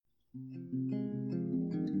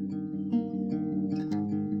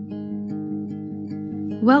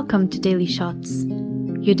Welcome to Daily Shots,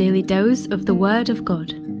 your daily dose of the Word of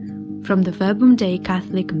God from the Verbum Dei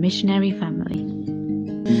Catholic Missionary Family.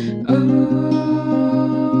 Oh,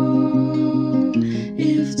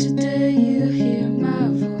 if today you hear my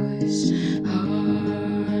voice,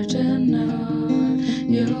 harden not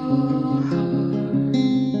your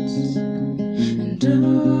hearts, and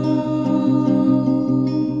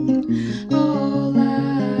all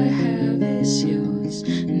I have is yours,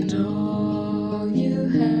 and all you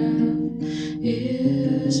have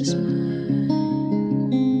is mine.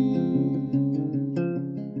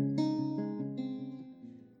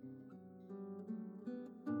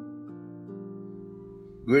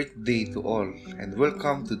 Great day to all and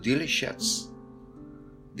welcome to Daily Shots.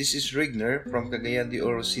 This is Rigner from Cagayan de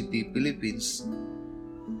Oro City, Philippines.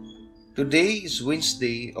 Today is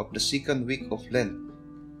Wednesday of the second week of Lent,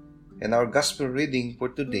 and our Gospel reading for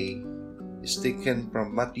today is taken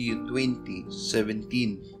from Matthew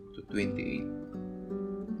 20:17 to 28.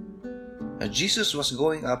 As Jesus was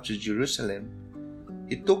going up to Jerusalem,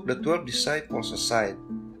 he took the 12 disciples aside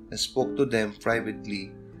and spoke to them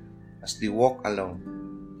privately as they walked along.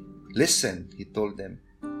 "Listen," he told them.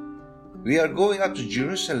 "We are going up to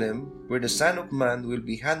Jerusalem, where the Son of Man will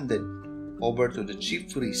be handed over to the chief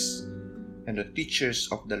priests and the teachers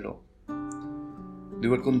of the law. They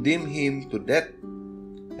will condemn him to death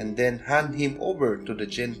and then hand him over to the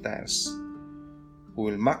Gentiles, who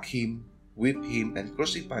will mock him, whip him, and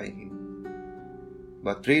crucify him.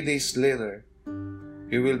 But 3 days later,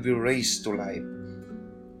 he will be raised to life."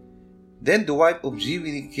 Then the wife of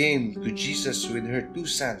Zebedee came to Jesus with her 2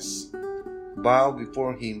 sons, bowed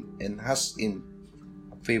before him, and asked him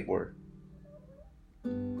a favor.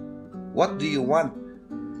 "What do you want?"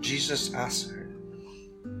 Jesus asked her.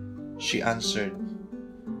 She answered,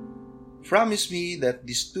 "Promise me that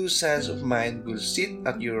these 2 sons of mine will sit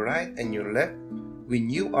at your right and your left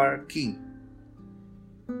when you are king."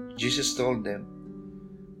 Jesus told them,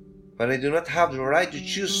 "But I do not have the right to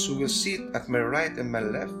choose who will sit at my right and my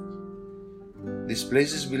left. These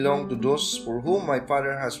places belong to those for whom my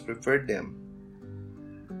Father has prepared them."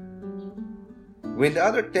 When the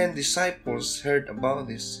other 10 disciples heard about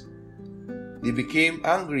this, they became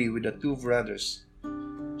angry with the 2 brothers.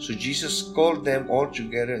 So Jesus called them all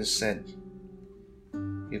together and said,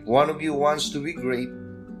 "If one of you wants to be great,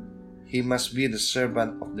 he must be the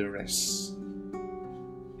servant of the rest.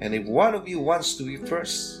 And if one of you wants to be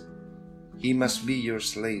first, he must be your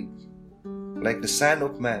slave, like the Son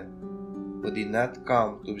of Man, who did not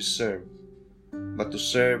come to be served, but to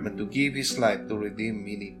serve and to give his life to redeem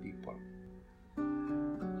many people."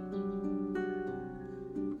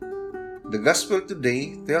 The Gospel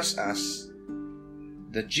today tells us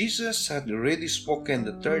that Jesus had already spoken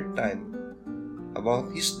the 3rd time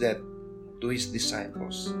about his death to his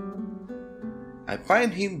disciples. I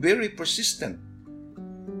find him very persistent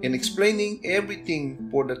in explaining everything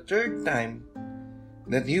for the 3rd time,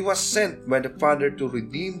 that he was sent by the Father to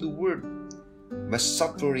redeem the world by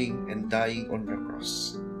suffering and dying on the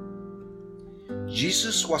cross.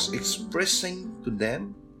 Jesus was expressing to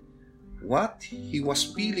them what he was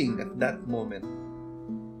feeling at that moment.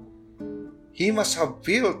 He must have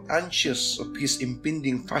felt anxious of his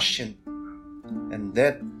impending passion and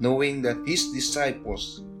death, knowing that his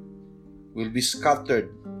disciples will be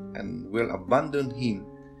scattered and will abandon him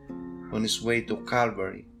on his way to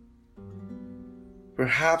Calvary.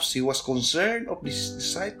 Perhaps he was concerned of his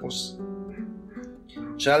disciples'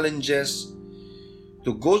 challenges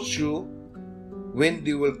to go through when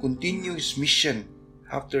they will continue his mission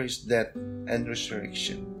after his death and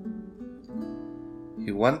resurrection.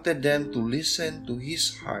 He wanted them to listen to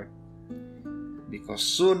his heart, because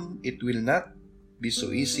soon it will not be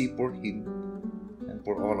so easy for him and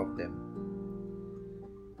for all of them.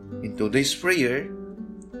 In today's prayer,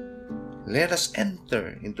 let us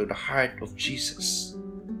enter into the heart of Jesus.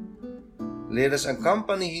 Let us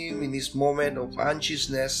accompany him in his moment of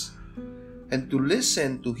anxiousness and to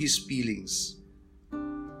listen to his feelings.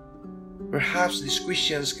 Perhaps these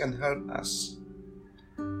questions can help us.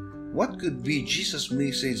 What could be Jesus'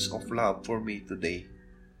 message of love for me today?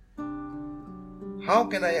 How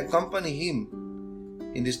can I accompany him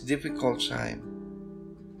in this difficult time?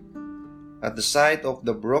 At the sight of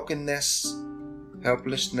the brokenness,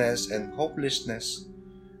 helplessness, and hopelessness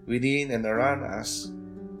within and around us,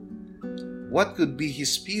 what could be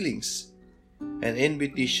his feelings and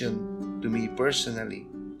invitation to me personally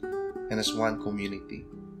and as one community?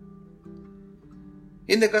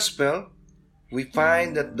 In the Gospel, we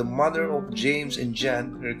find that the mother of James and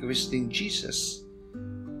John requesting Jesus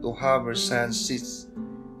to have her son sit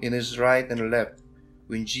in his right and left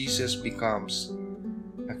when Jesus becomes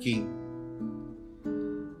a king.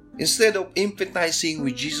 Instead of empathizing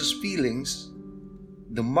with Jesus' feelings,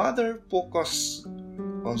 the mother focused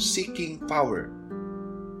on seeking power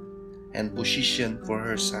and position for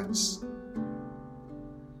her sons.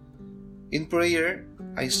 In prayer,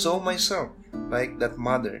 I saw myself like that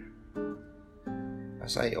mother,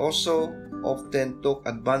 as I also often took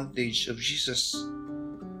advantage of Jesus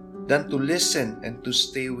than to listen and to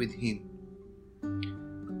stay with him.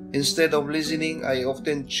 Instead of listening, I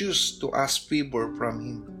often choose to ask favor from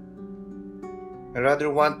him. I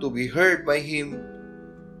rather want to be heard by him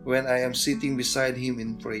when I am sitting beside him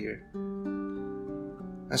in prayer.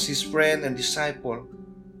 As his friend and disciple,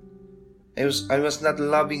 I was not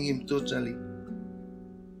loving him totally.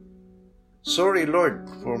 Sorry, Lord,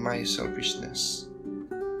 for my selfishness.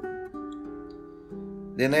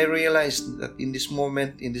 Then I realized that in this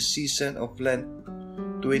moment, in the season of Lent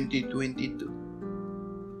 2022,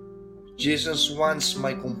 Jesus wants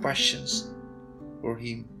my compassion for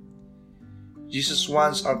him. Jesus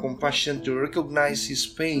wants our compassion to recognize his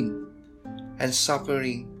pain and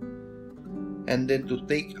suffering and then to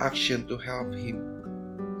take action to help him.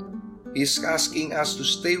 He is asking us to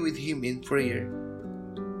stay with him in prayer,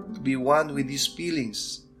 to be one with his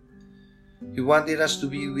feelings. He wanted us to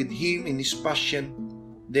be with him in his passion,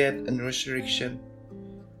 death, and resurrection.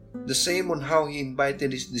 The same on how he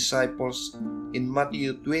invited his disciples in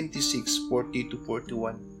Matthew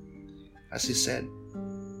 26:40-41, as he said,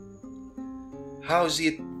 "How is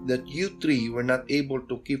it that you three were not able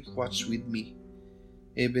to keep watch with me,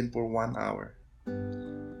 even for 1 hour?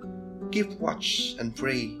 Keep watch and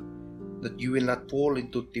pray that you will not fall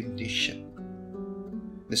into temptation.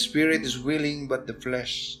 The spirit is willing, but the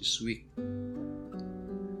flesh is weak."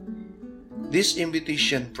 This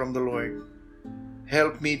invitation from the Lord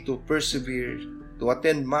helped me to persevere, to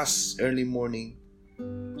attend Mass early morning,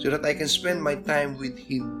 so that I can spend my time with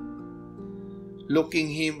him,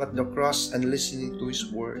 looking him at the cross and listening to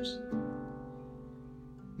his words.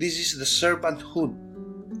 This is the servanthood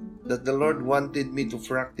that the Lord wanted me to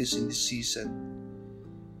practice in this season,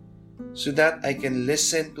 so that I can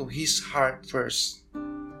listen to his heart first,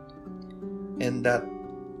 and that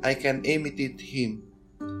I can imitate him,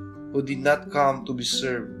 who did not come to be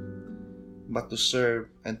served, but to serve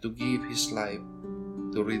and to give his life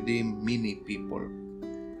to redeem many people.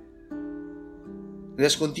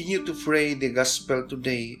 Let's continue to pray the gospel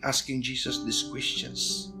today, asking Jesus these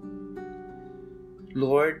questions.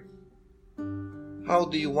 Lord, how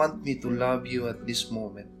do you want me to love you at this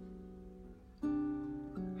moment?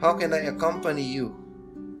 How can I accompany you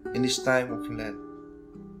in this time of Lent?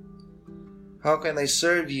 How can I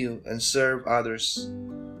serve you and serve others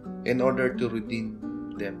in order to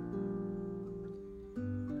redeem them?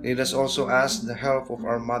 Let us also ask the help of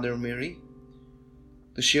our Mother Mary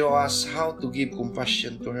to show us how to give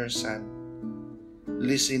compassion to her Son,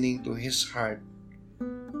 listening to his heart,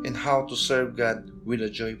 and how to serve God with a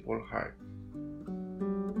joyful heart.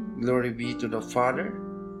 Glory be to the Father,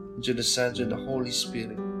 to the Son, to the Holy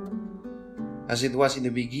Spirit, as it was in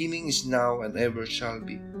the beginning, is now, and ever shall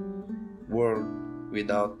be, world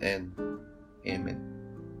without end. Amen.